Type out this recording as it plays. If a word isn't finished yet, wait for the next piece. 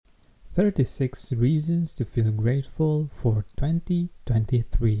36 Reasons to Feel Grateful for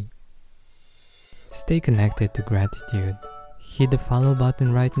 2023. Stay connected to gratitude. Hit the follow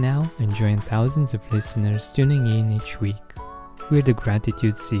button right now and join thousands of listeners tuning in each week. We're the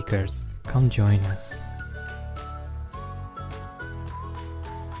Gratitude Seekers. Come join us.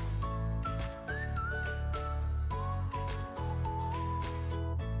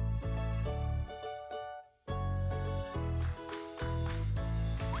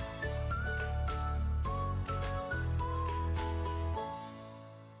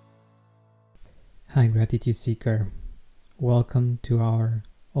 Hi, Gratitude Seeker. Welcome to our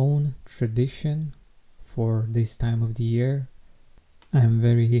own tradition for this time of the year. I'm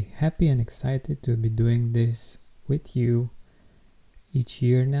very happy and excited to be doing this with you each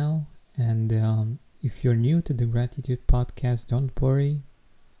year now. And if you're new to the Gratitude Podcast, don't worry.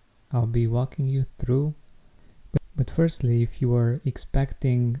 I'll be walking you through. But firstly, if you are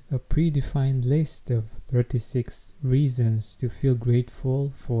expecting a predefined list of 36 reasons to feel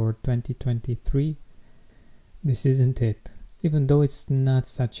grateful for 2023, this isn't it, even though it's not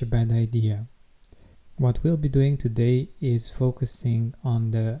such a bad idea. What we'll be doing today is focusing on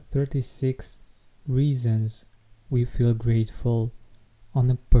the 36 reasons we feel grateful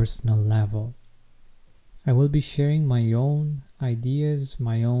on a personal level. I will be sharing my own ideas,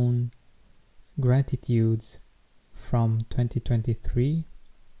 my own gratitudes from 2023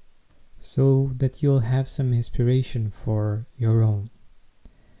 so that you'll have some inspiration for your own.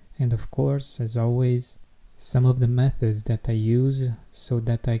 And of course, as always, some of the methods that I use so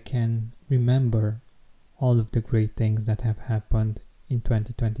that I can remember all of the great things that have happened in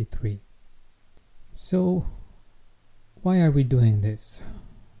 2023. So, why are we doing this?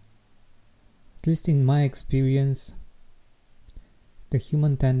 At least in my experience, the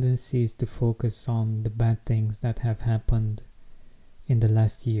human tendency is to focus on the bad things that have happened in the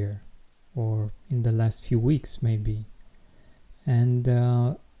last year or in the last few weeks maybe.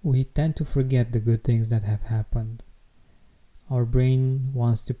 And we tend to forget the good things that have happened. Our brain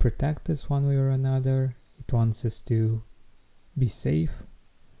wants to protect us one way or another. It wants us to be safe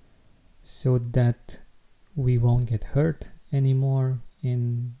so that we won't get hurt anymore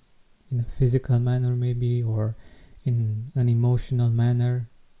in a physical manner maybe, or in an emotional manner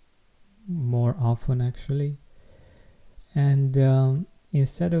more often actually. And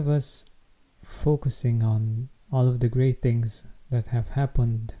instead of us focusing on all of the great things that have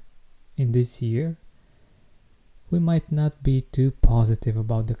happened in this year, we might not be too positive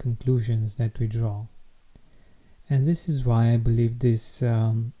about the conclusions that we draw. And this is why I believe this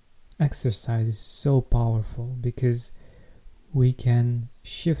exercise is so powerful, because we can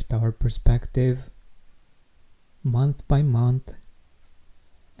shift our perspective month by month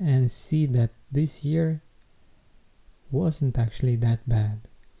and see that this year wasn't actually that bad,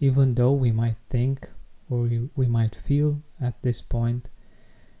 even though we might think or we might feel at this point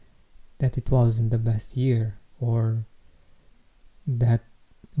that it wasn't the best year, or that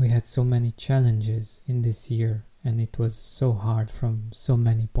we had so many challenges in this year and it was so hard from so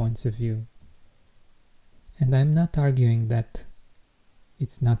many points of view. And I'm not arguing that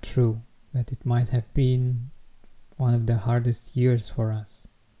it's not true, that it might have been one of the hardest years for us.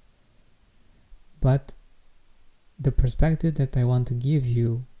 But the perspective that I want to give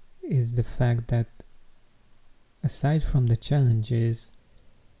you is the fact that aside from the challenges,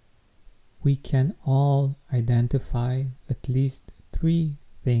 we can all identify at least 3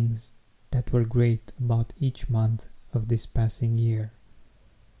 things that were great about each month of this passing year.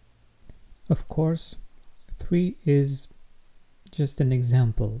 Of course, 3 is just an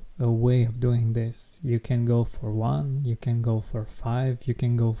example, a way of doing this. You can go for 1, you can go for 5, you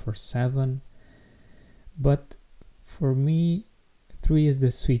can go for 7. But for me, 3 is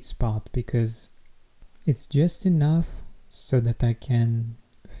the sweet spot, because it's just enough so that I can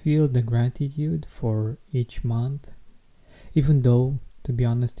feel the gratitude for each month. Even though, to be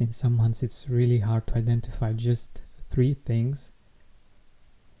honest, in some months it's really hard to identify just 3 things.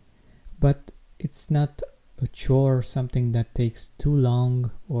 But it's not a chore or something that takes too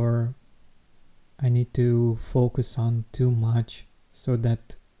long, or I need to focus on too much so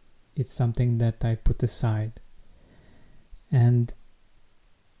that it's something that I put aside. And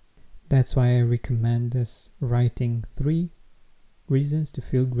that's why I recommend us writing 3 reasons to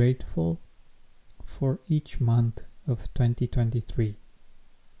feel grateful for each month of 2023.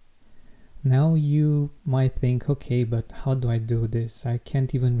 Now you might think, okay, but how do I do this? I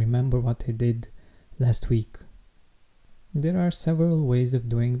can't even remember what I did last week. There are several ways of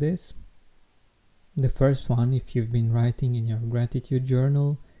doing this. The first one, if you've been writing in your gratitude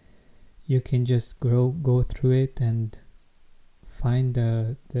journal, you can just go through it and find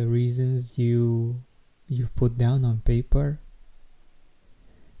the reasons you've put down on paper,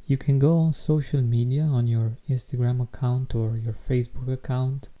 you can go on social media, on your Instagram account or your Facebook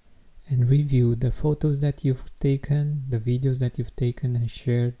account, and review the photos that you've taken, the videos that you've taken and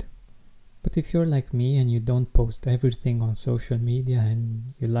shared. But if you're like me and you don't post everything on social media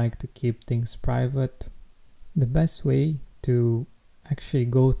and you like to keep things private, the best way to actually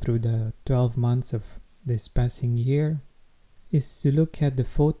go through the 12 months of this passing year is to look at the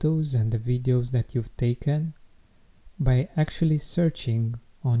photos and the videos that you've taken by actually searching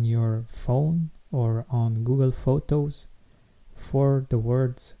on your phone or on Google Photos for the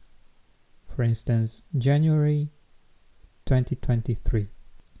words, for instance, January 2023.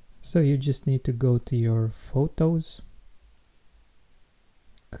 So you just need to go to your photos,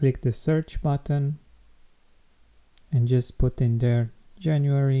 click the search button, and just put in there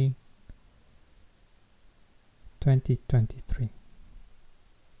January 2023.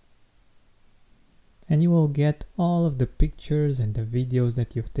 And you will get all of the pictures and the videos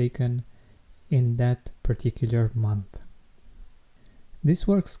that you've taken in that particular month. This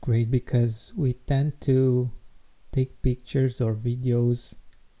works great because we tend to take pictures or videos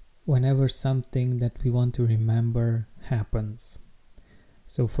whenever something that we want to remember happens.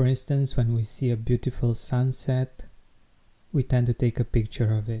 So for instance, when we see a beautiful sunset, we tend to take a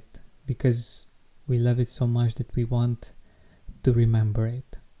picture of it because we love it so much that we want to remember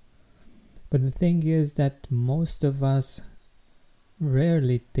it. But the thing is that most of us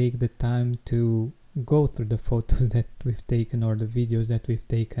rarely take the time to go through the photos that we've taken or the videos that we've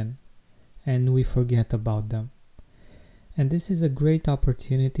taken, and we forget about them. And this is a great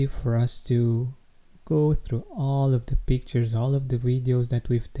opportunity for us to go through all of the pictures, all of the videos that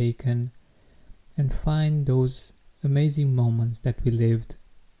we've taken, and find those amazing moments that we lived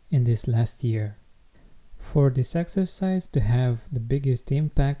in this last year. For this exercise to have the biggest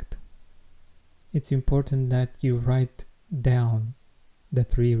impact, it's important that you write down the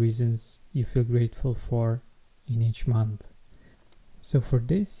 3 reasons you feel grateful for in each month. So for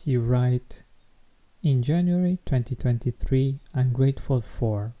this, you write, in January 2023, I'm grateful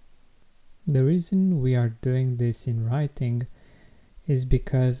for. The reason we are doing this in writing is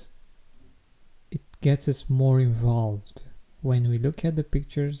because it gets us more involved. When we look at the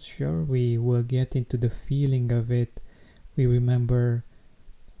pictures, sure, we will get into the feeling of it. We remember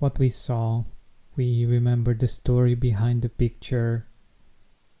what we saw. We remember the story behind the picture.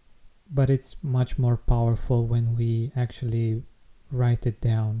 But it's much more powerful when we actually write it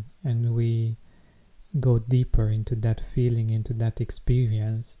down and we go deeper into that feeling, into that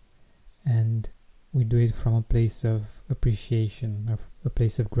experience, and we do it from a place of appreciation, of a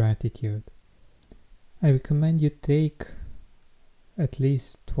place of gratitude. I recommend you take at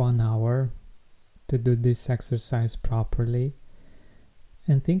least 1 hour to do this exercise properly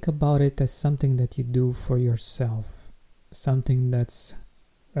and think about it as something that you do for yourself, something that's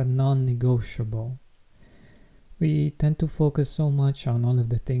a non-negotiable. We tend to focus so much on all of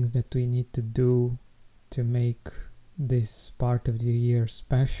the things that we need to do to make this part of the year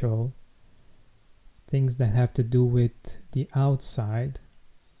special, things that have to do with the outside,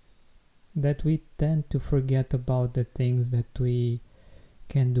 that we tend to forget about the things that we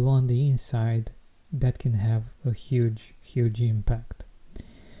can do on the inside that can have a huge impact.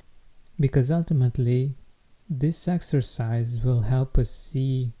 Because ultimately, this exercise will help us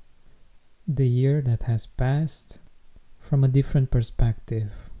see the year that has passed from a different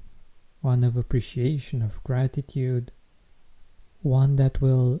perspective, one of appreciation, of gratitude, one that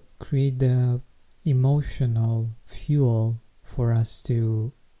will create the emotional fuel for us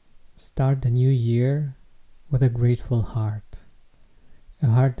to start the new year with a grateful heart. A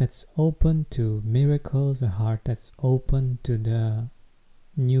heart that's open to miracles, a heart that's open to the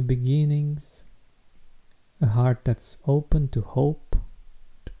new beginnings, a heart that's open to hope,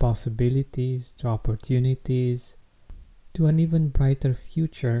 to possibilities, to opportunities, to an even brighter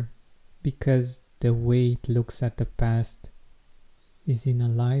future, because the way it looks at the past is in a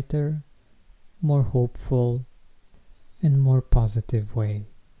lighter, more hopeful, and more positive way.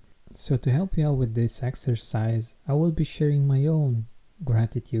 So to help you out with this exercise, I will be sharing my own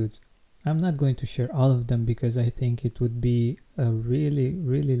gratitudes. I'm not going to share all of them because I think it would be a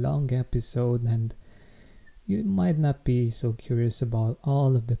really long episode and you might not be so curious about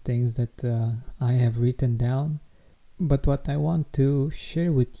all of the things that I have written down. But what I want to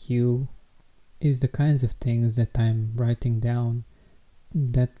share with you is the kinds of things that I'm writing down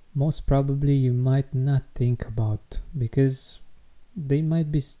that most probably you might not think about because they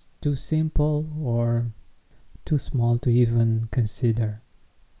might be too simple or too small to even consider.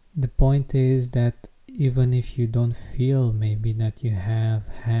 The point is that even if you don't feel maybe that you have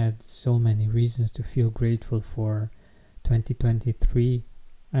had so many reasons to feel grateful for 2023,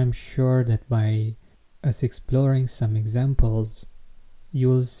 I'm sure that by us exploring some examples, you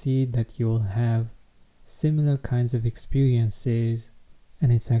will see that you will have similar kinds of experiences,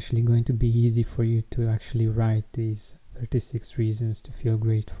 and it's actually going to be easy for you to actually write these 36 reasons to feel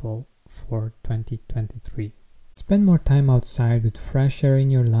grateful for 2023. Spend more time outside with fresh air in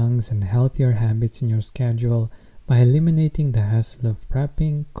your lungs and healthier habits in your schedule by eliminating the hassle of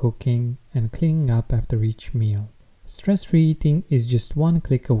prepping, cooking, and cleaning up after each meal. Stress-free eating is just one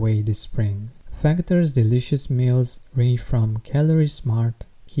click away this spring. Factor's delicious meals range from Calorie Smart,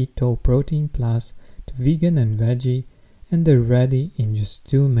 Keto, Protein Plus to vegan and veggie, and they're ready in just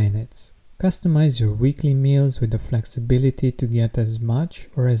 2 minutes. Customize your weekly meals with the flexibility to get as much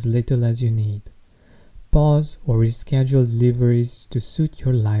or as little as you need. Pause or reschedule deliveries to suit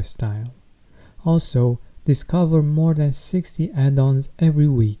your lifestyle. Also, discover more than 60 add-ons every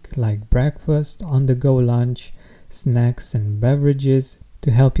week, like breakfast, on-the-go lunch, snacks and beverages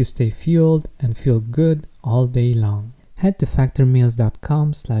to help you stay fueled and feel good all day long. Head to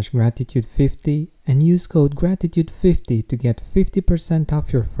factormeals.com/gratitude50 and use code gratitude50 to get 50%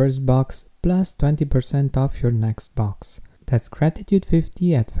 off your first box plus 20% off your next box. That's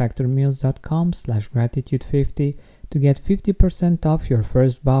gratitude50 at factormeals.com/gratitude50 to get 50% off your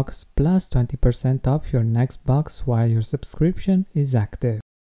first box plus 20% off your next box while your subscription is active.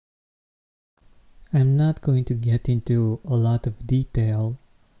 I'm not going to get into a lot of detail,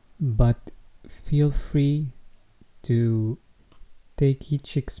 but feel free to take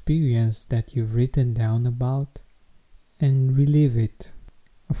each experience that you've written down about and relive it.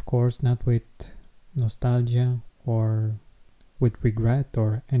 Of course, not with nostalgia or with regret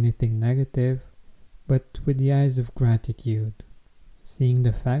or anything negative, but with the eyes of gratitude, seeing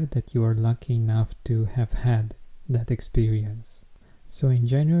the fact that you are lucky enough to have had that experience. So in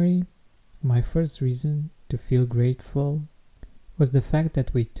January, my first reason to feel grateful was the fact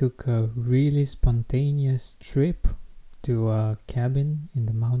that we took a really spontaneous trip to a cabin in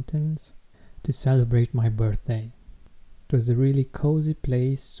the mountains to celebrate my birthday. It was a really cozy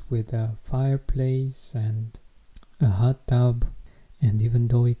place with a fireplace and a hot tub, and even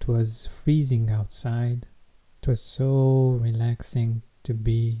though it was freezing outside, it was so relaxing to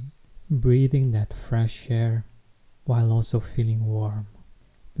be breathing that fresh air while also feeling warm.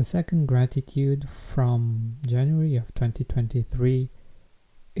 The second gratitude from January of 2023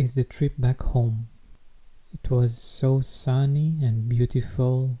 is the trip back home. It was so sunny and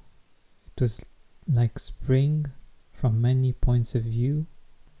beautiful. It was like spring from many points of view.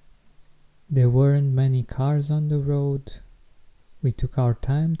 There weren't many cars on the road. We took our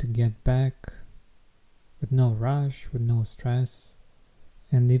time to get back with no rush, with no stress.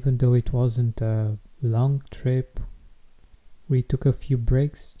 And even though it wasn't a long trip, we took a few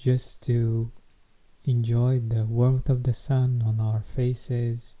breaks just to enjoy the warmth of the sun on our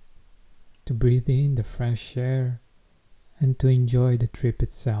faces, to breathe in the fresh air, and to enjoy the trip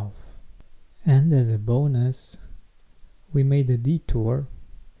itself. And as a bonus, we made a detour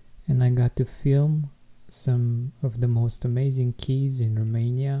and I got to film some of the most amazing keys in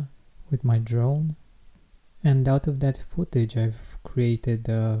Romania with my drone. And out of that footage, I've created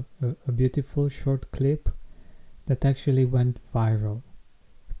a beautiful short clip that actually went viral.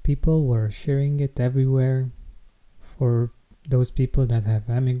 People were sharing it everywhere. For those people that have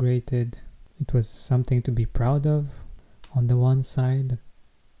emigrated, it was something to be proud of on the one side,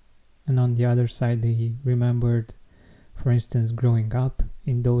 and on the other side they remembered, for instance, growing up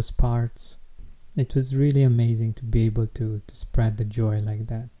in those parts. It was really amazing to be able to spread the joy like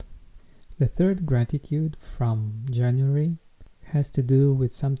that. The third gratitude from January has to do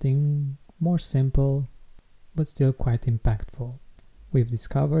with something more simple but still quite impactful. We've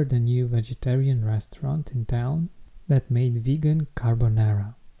discovered a new vegetarian restaurant in town that made vegan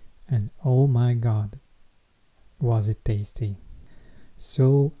carbonara, and oh my god, was it tasty.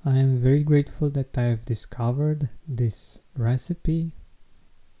 So I am very grateful that I have discovered this recipe,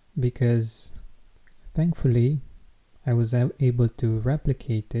 because thankfully I was able to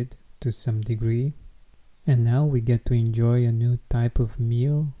replicate it to some degree, and now we get to enjoy a new type of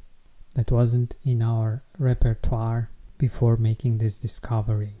meal that wasn't in our repertoire before making this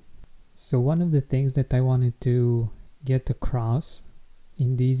discovery. So one of the things that I wanted to get across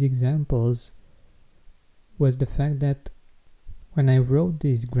in these examples was the fact that when I wrote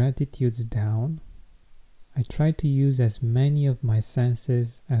these gratitudes down, I tried to use as many of my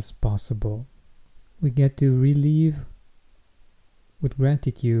senses as possible. We get to relive with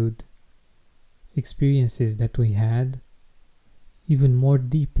gratitude experiences that we had even more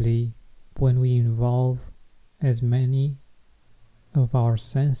deeply when we involve as many of our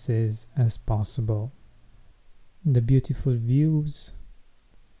senses as possible. The beautiful views,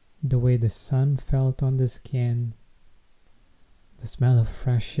 the way the sun felt on the skin, the smell of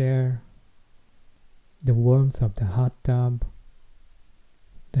fresh air, the warmth of the hot tub,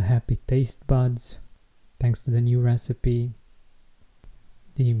 the happy taste buds thanks to the new recipe,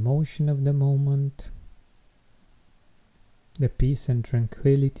 the emotion of the moment, the peace and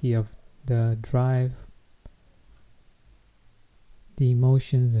tranquility of the drive, the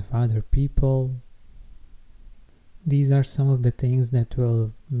emotions of other people. These are some of the things that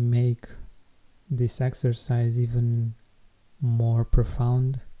will make this exercise even more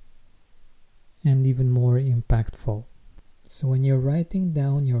profound and even more impactful. So when you're writing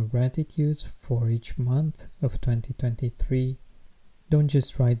down your gratitudes for each month of 2023, don't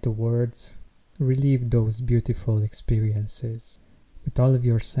just write the words, relive those beautiful experiences with all of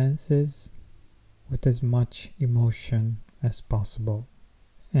your senses, with as much emotion as possible.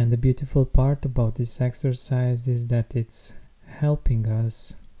 And the beautiful part about this exercise is that it's helping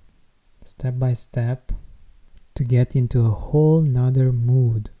us step by step to get into a whole nother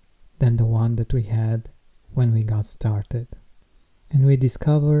mood than the one that we had when we got started. And we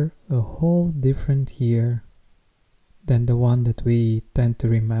discover a whole different year than the one that we tend to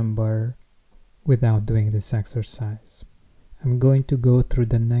remember without doing this exercise. I'm going to go through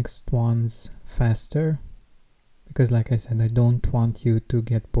the next ones faster because, like I said, I don't want you to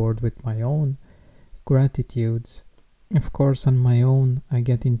get bored with my own gratitudes. Of course, on my own, I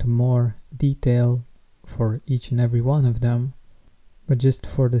get into more detail for each and every one of them, but just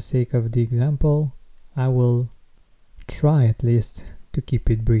for the sake of the example, I will try at least to keep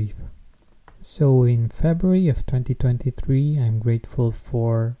it brief. So in February of 2023, I'm grateful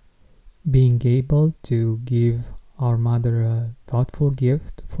for being able to give our mother a thoughtful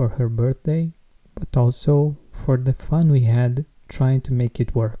gift for her birthday, but also for the fun we had trying to make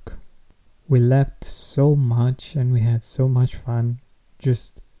it work. We laughed so much and we had so much fun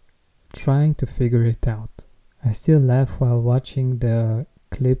just trying to figure it out. I still laugh while watching the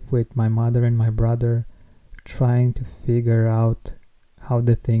clip with my mother and my brother trying to figure out how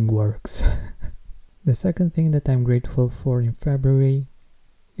the thing works. The second thing that I'm grateful for in February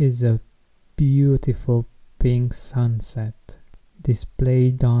is a beautiful pink sunset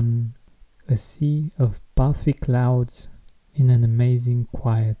displayed on a sea of puffy clouds in an amazing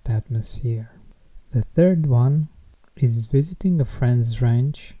quiet atmosphere. The third one is visiting a friend's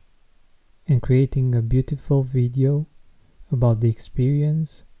ranch and creating a beautiful video about the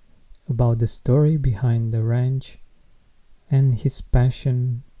experience, about the story behind the ranch and his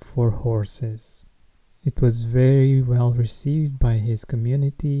passion for horses. It was very well received by his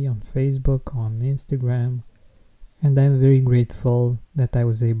community on Facebook, on Instagram, and I'm very grateful that I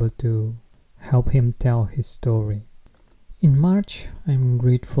was able to help him tell his story. In March, I'm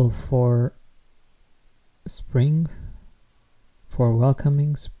grateful for spring, for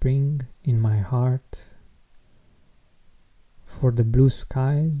welcoming spring in my heart, for the blue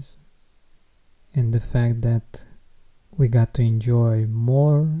skies, and the fact that we got to enjoy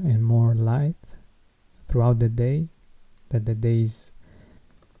more and more light throughout the day, that the days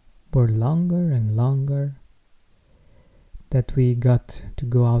were longer and longer, that we got to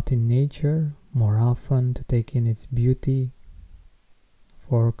go out in nature more often to take in its beauty,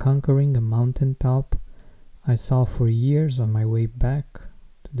 for conquering a mountaintop I saw for years on my way back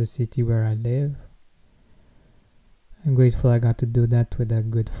to the city where I live. I'm grateful I got to do that with a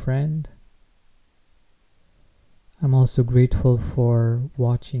good friend. I'm also grateful for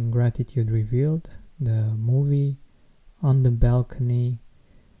watching Gratitude Revealed, the movie, on the balcony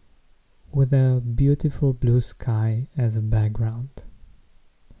with a beautiful blue sky as a background.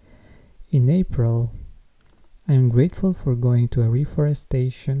 In April, I'm grateful for going to a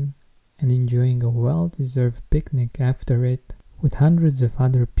reforestation and enjoying a well-deserved picnic after it with hundreds of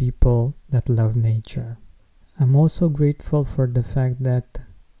other people that love nature. I'm also grateful for the fact that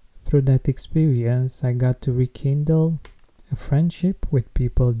through that experience I got to rekindle a friendship with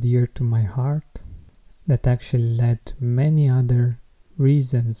people dear to my heart that actually led to many other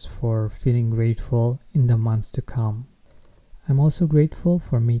reasons for feeling grateful in the months to come. I'm also grateful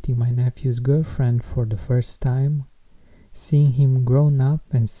for meeting my nephew's girlfriend for the first time, seeing him grown up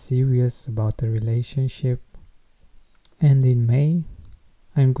and serious about the relationship. And in May,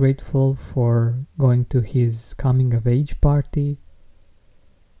 I'm grateful for going to his coming of age party,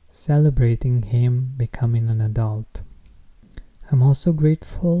 celebrating him becoming an adult. I'm also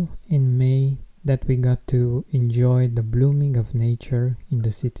grateful in May that we got to enjoy the blooming of nature in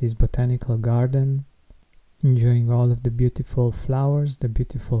the city's botanical garden enjoying all of the beautiful flowers, the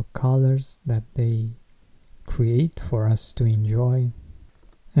beautiful colors that they create for us to enjoy.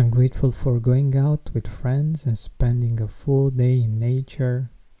 I'm grateful for going out with friends and spending a full day in nature,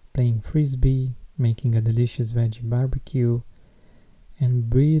 playing frisbee, making a delicious veggie barbecue, and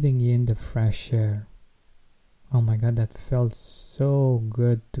breathing in the fresh air. Oh my god, that felt so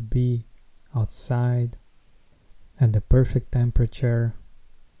good to be outside at the perfect temperature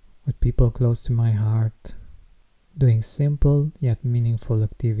with people close to my heart, doing simple yet meaningful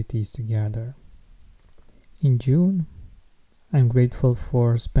activities together. In June, I'm grateful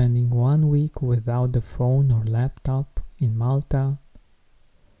for spending 1 week without the phone or laptop in Malta.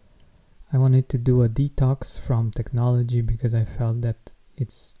 I wanted to do a detox from technology because I felt that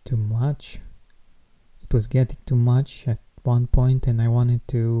it's too much. It was getting too much at one point, and I wanted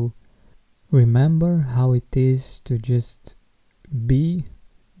to remember how it is to just be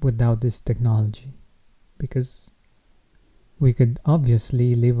without this technology, because we could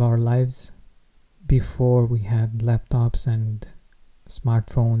obviously live our lives before we had laptops and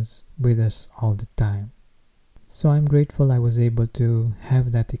smartphones with us all the time. So I'm grateful I was able to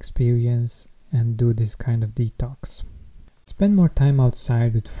have that experience and do this kind of detox. Spend more time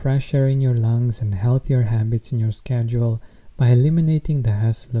outside with fresh air in your lungs and healthier habits in your schedule by eliminating the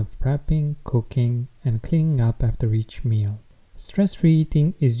hassle of prepping, cooking, and cleaning up after each meal. Stress-free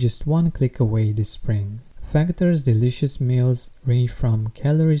eating is just one click away this spring. Factor's delicious meals range from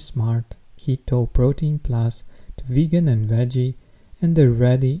Calorie Smart, Keto, Protein Plus to vegan and veggie, and they're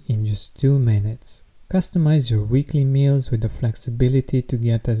ready in just 2 minutes. Customize your weekly meals with the flexibility to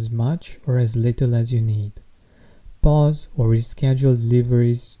get as much or as little as you need. Pause or reschedule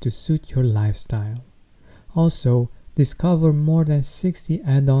deliveries to suit your lifestyle. Also, discover more than 60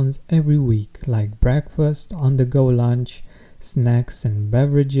 add-ons every week, like breakfast, on-the-go lunch, snacks and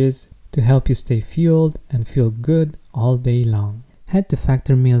beverages to help you stay fueled and feel good all day long. Head to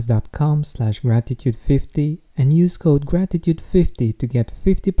factormeals.com/gratitude50 and use code gratitude50 to get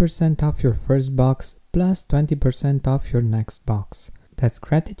 50% off your first box plus 20% off your next box. That's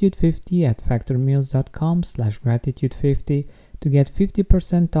gratitude50 at factormeals.com/gratitude50 to get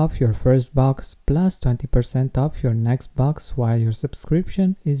 50% off your first box plus 20% off your next box while your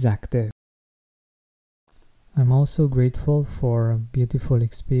subscription is active. I'm also grateful for a beautiful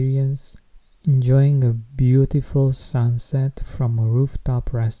experience, enjoying a beautiful sunset from a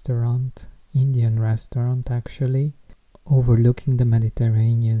rooftop restaurant, Indian restaurant actually, overlooking the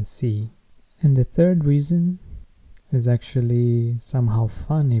Mediterranean Sea. And the third reason is actually somehow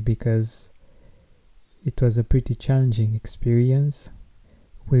funny because it was a pretty challenging experience.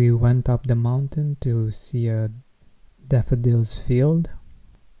 We went up the mountain to see a daffodils field,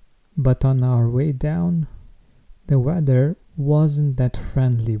 but on our way down, the weather wasn't that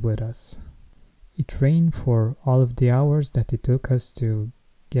friendly with us. It rained for all of the hours that it took us to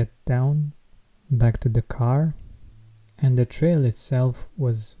get down back to the car, and the trail itself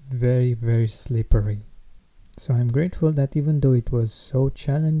was very, very slippery. So I'm grateful that even though it was so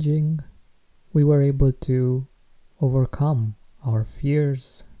challenging, we were able to overcome our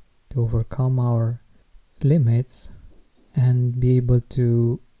fears, to overcome our limits, and be able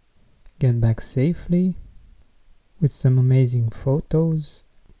to get back safely with some amazing photos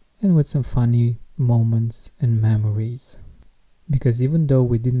and with some funny moments and memories. Because even though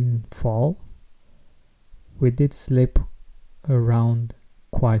we didn't fall, we did slip around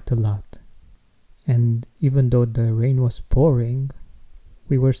quite a lot. And even though the rain was pouring,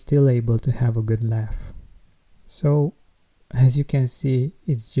 we were still able to have a good laugh. So, as you can see,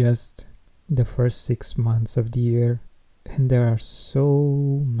 it's just the first 6 months of the year, and there are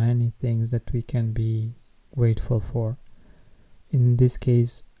so many things that we can be grateful for. In this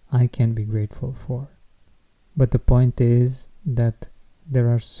case, I can be grateful for. But the point is that there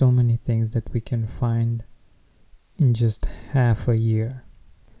are so many things that we can find in just half a year.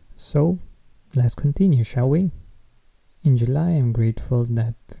 So, let's continue, shall we? In July, I'm grateful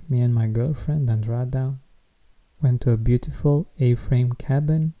that me and my girlfriend, Andrada, went to a beautiful A-frame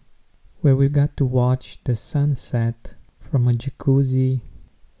cabin where we got to watch the sunset from a jacuzzi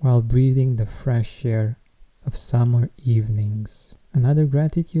while breathing the fresh air of summer evenings. Another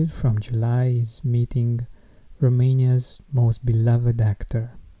gratitude from July is meeting Romania's most beloved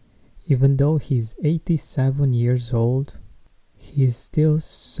actor. Even though he's 87 years old, he is still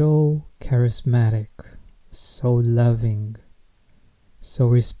so charismatic, so loving, so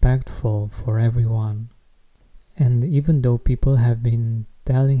respectful for everyone. And even though people have been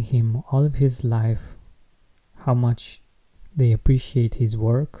telling him all of his life how much they appreciate his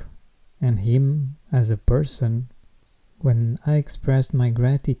work and him as a person, when I expressed my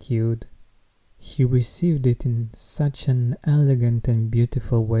gratitude, he received it in such an elegant and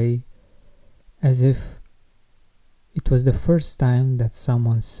beautiful way, as if it was the first time that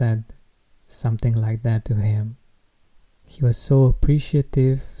someone said something like that to him. He was so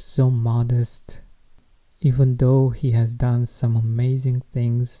appreciative, so modest, even though he has done some amazing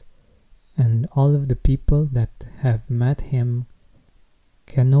things, and all of the people that have met him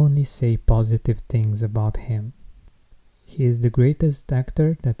can only say positive things about him. He is the greatest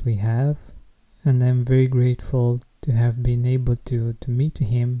actor that we have, and I'm very grateful to have been able to meet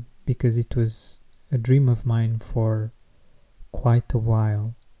him, because it was a dream of mine for quite a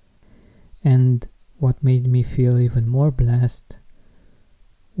while. And what made me feel even more blessed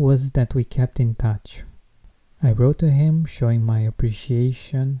was that we kept in touch. I wrote to him showing my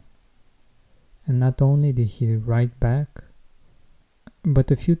appreciation, and not only did he write back,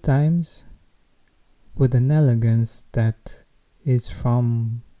 but a few times with an elegance that is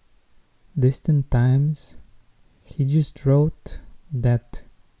from distant times, he just wrote that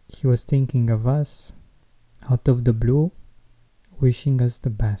he was thinking of us out of the blue, wishing us the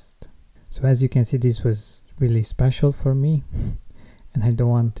best. So as you can see, this was really special for me, and I don't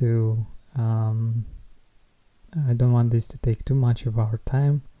want this to take too much of our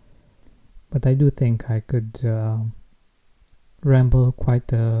time, but I do think I could ramble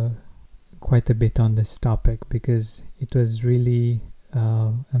quite a bit on this topic, because it was really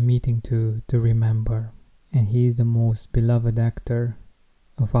a meeting to remember, and he is the most beloved actor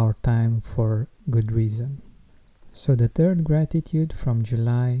of our time for good reason. So the third gratitude from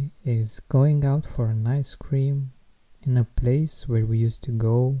July is going out for an ice cream in a place where we used to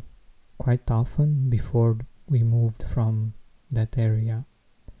go quite often before we moved from that area,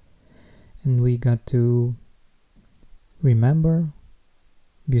 and we got to remember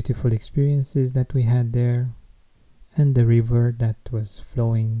beautiful experiences that we had there, and the river that was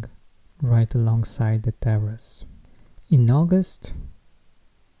flowing right alongside the terrace. In August,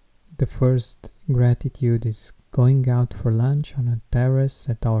 the first gratitude is going out for lunch on a terrace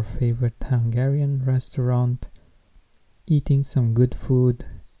at our favorite Hungarian restaurant, eating some good food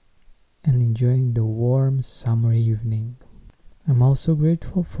and enjoying the warm summer evening. I'm also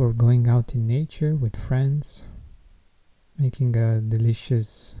grateful for going out in nature with friends, making a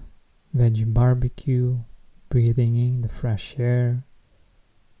delicious veggie barbecue, breathing in the fresh air,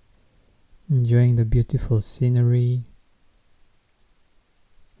 enjoying the beautiful scenery,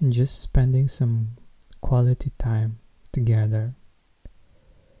 and just spending some quality time together.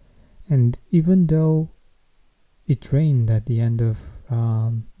 And even though it rained at the end of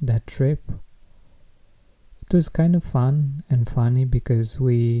that trip, it was kind of fun and funny, because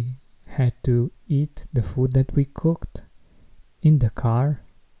we had to eat the food that we cooked in the car,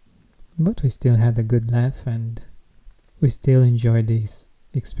 but we still had a good laugh, and we still enjoyed this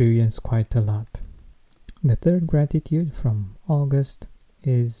experience quite a lot. The third gratitude from August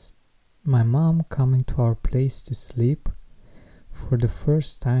is my mom coming to our place to sleep for the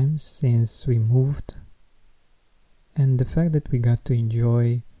first time since we moved, and the fact that we got to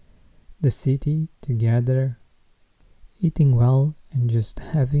enjoy the city together, eating well and just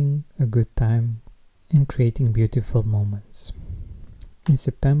having a good time and creating beautiful moments. In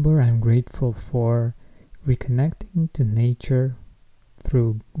September, I'm grateful for reconnecting to nature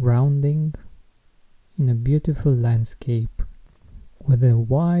through grounding in a beautiful landscape with a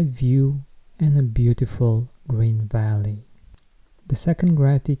wide view and a beautiful green valley. The second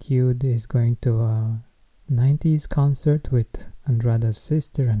gratitude is going to a 90s concert with Andrada's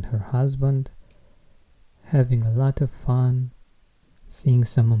sister and her husband, having a lot of fun, seeing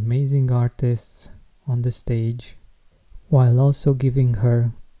some amazing artists on the stage, while also giving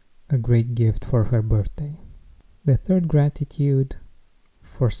her a great gift for her birthday. The third gratitude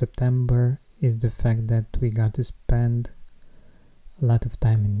for September is the fact that we got to spend a lot of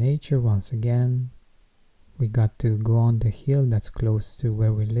time in nature once again. We got to go on the hill that's close to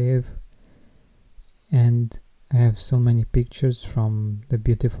where we live, and I have so many pictures from the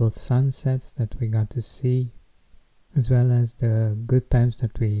beautiful sunsets that we got to see, as well as the good times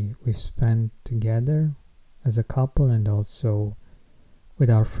that we spent together as a couple, and also with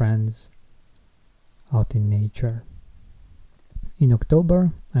our friends out in nature. In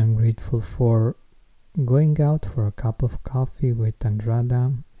October, I'm grateful for going out for a cup of coffee with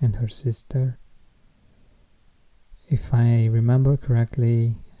Andrada and her sister. If I remember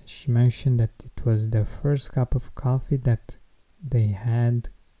correctly, she mentioned that it was the first cup of coffee that they had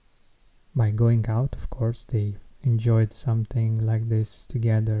by going out. Of course, they enjoyed something like this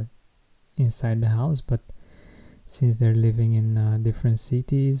together inside the house, but since they're living in different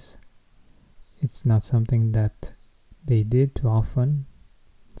cities, it's not something that they did too often.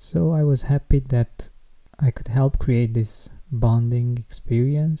 So I was happy that I could help create this bonding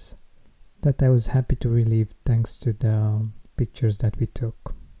experience that I was happy to relive thanks to the pictures that we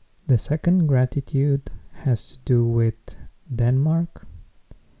took. The second gratitude has to do with Denmark.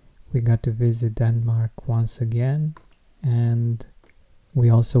 We got to visit Denmark once again, and we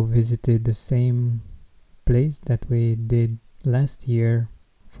also visited the same place that we did last year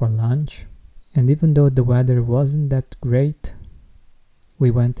for lunch. And even though the weather wasn't that great, we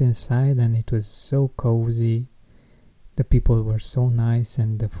went inside and it was so cozy. The people were so nice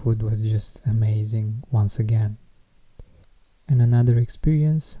and the food was just amazing once again. And another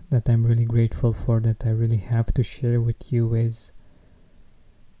experience that I'm really grateful for, that I really have to share with you, is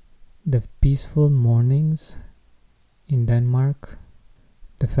the peaceful mornings in Denmark.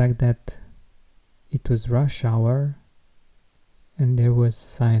 The fact that it was rush hour and there was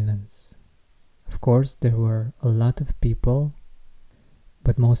silence. Of course, there were a lot of people,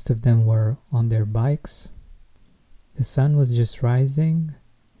 but most of them were on their bikes. The sun was just rising,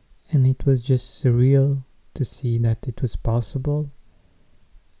 and it was just surreal to see that it was possible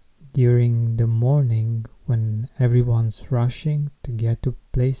during the morning when everyone's rushing to get to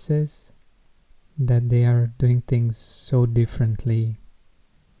places, that they are doing things so differently,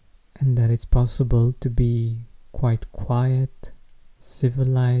 and that it's possible to be quite quiet,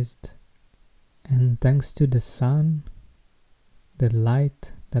 civilized, and thanks to the sun, the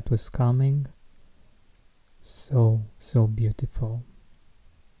light that was coming, so beautiful.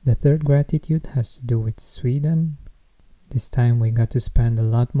 The third gratitude has to do with Sweden. This time we got to spend a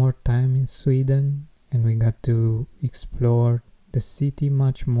lot more time in Sweden, and we got to explore the city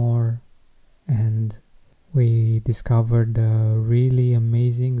much more, and we discovered a really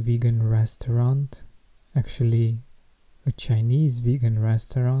amazing vegan restaurant, actually a Chinese vegan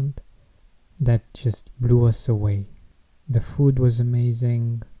restaurant that just blew us away. The food was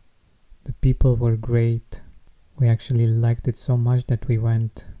amazing, the people were great. We actually liked it so much that we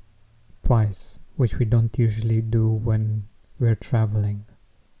went twice, which we don't usually do when we're traveling.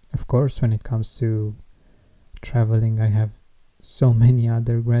 Of course, when it comes to traveling, I have so many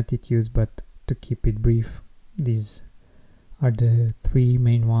other gratitudes, but to keep it brief, these are the three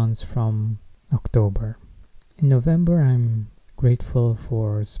main ones from October. In November, I'm grateful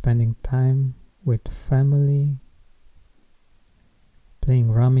for spending time with family,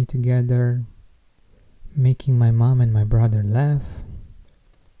 playing rummy together, making my mom and my brother laugh,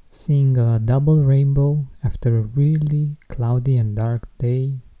 seeing a double rainbow after a really cloudy and dark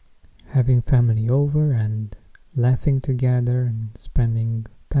day, having family over and laughing together and spending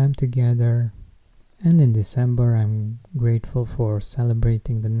time together. And in December, I'm grateful for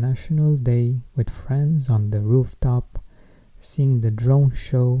celebrating the National Day with friends on the rooftop, seeing the drone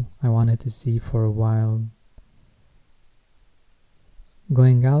show I wanted to see for a while,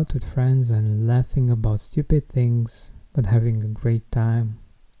 going out with friends and laughing about stupid things but having a great time,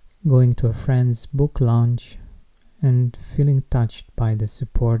 going to a friend's book launch and feeling touched by the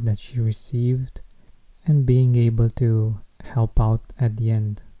support that she received, and being able to help out at the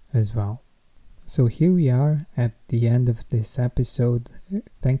end as well. So here we are at the end of this episode.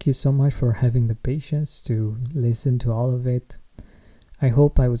 Thank you so much for having the patience to listen to all of it. I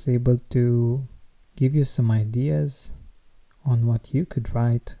hope I was able to give you some ideas on what you could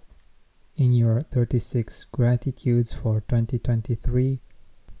write in your 36 gratitudes for 2023.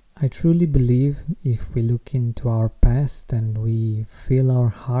 I truly believe if we look into our past and we fill our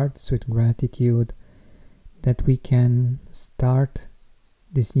hearts with gratitude, that we can start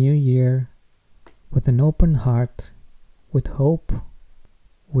this new year with an open heart, with hope,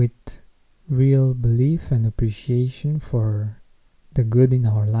 with real belief and appreciation for the good in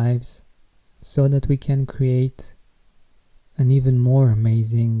our lives, so that we can create an even more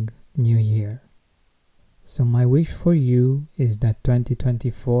amazing new year. So my wish for you is that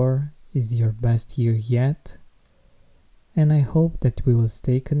 2024 is your best year yet, and I hope that we will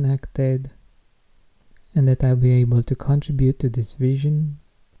stay connected and that I'll be able to contribute to this vision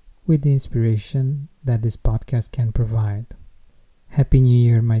with the inspiration that this podcast can provide. Happy New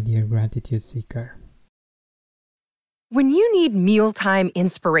Year, my dear gratitude seeker. When you need mealtime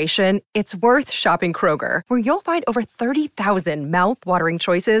inspiration, it's worth shopping Kroger, where you'll find over 30,000 mouth-watering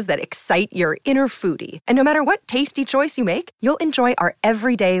choices that excite your inner foodie. And no matter what tasty choice you make, you'll enjoy our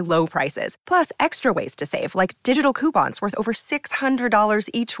everyday low prices, plus extra ways to save, like digital coupons worth over $600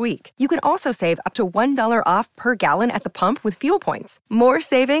 each week. You can also save up to $1 off per gallon at the pump with fuel points. More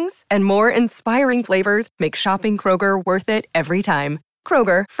savings and more inspiring flavors make shopping Kroger worth it every time.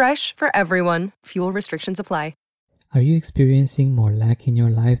 Kroger, fresh for everyone. Fuel restrictions apply. Are you experiencing more lack in your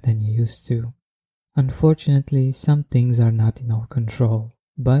life than you used to? Unfortunately, some things are not in our control,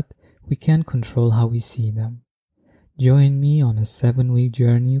 but we can control how we see them. Join me on a 7-week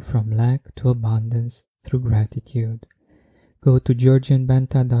journey from lack to abundance through gratitude. Go to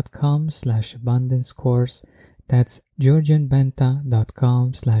georgianbenta.com/abundance course. That's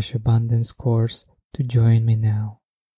georgianbenta.com/abundance course to join me now.